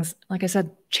strategic things, like I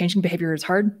said, changing behavior is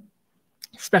hard,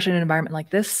 especially in an environment like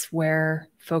this where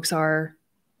folks are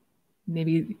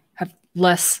maybe have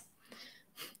less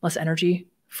energy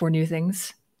for new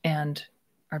things and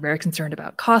are very concerned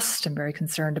about cost and very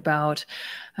concerned about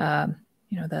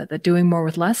the doing more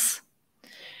with less.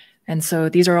 And so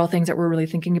these are all things that we're really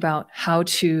thinking about how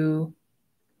to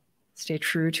stay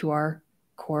true to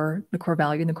the core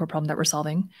value and the core problem that we're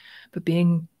solving, but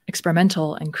being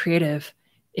experimental and creative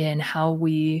in how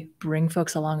we bring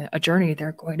folks along a journey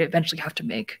they're going to eventually have to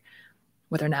make,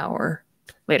 whether now or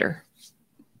later.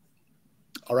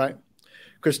 All right.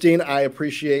 Christine, I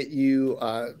appreciate you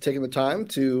taking the time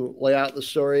to lay out the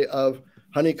story of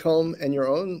Honeycomb and your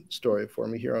own story for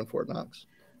me here on Fortt Knox.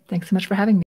 Thanks so much for having me.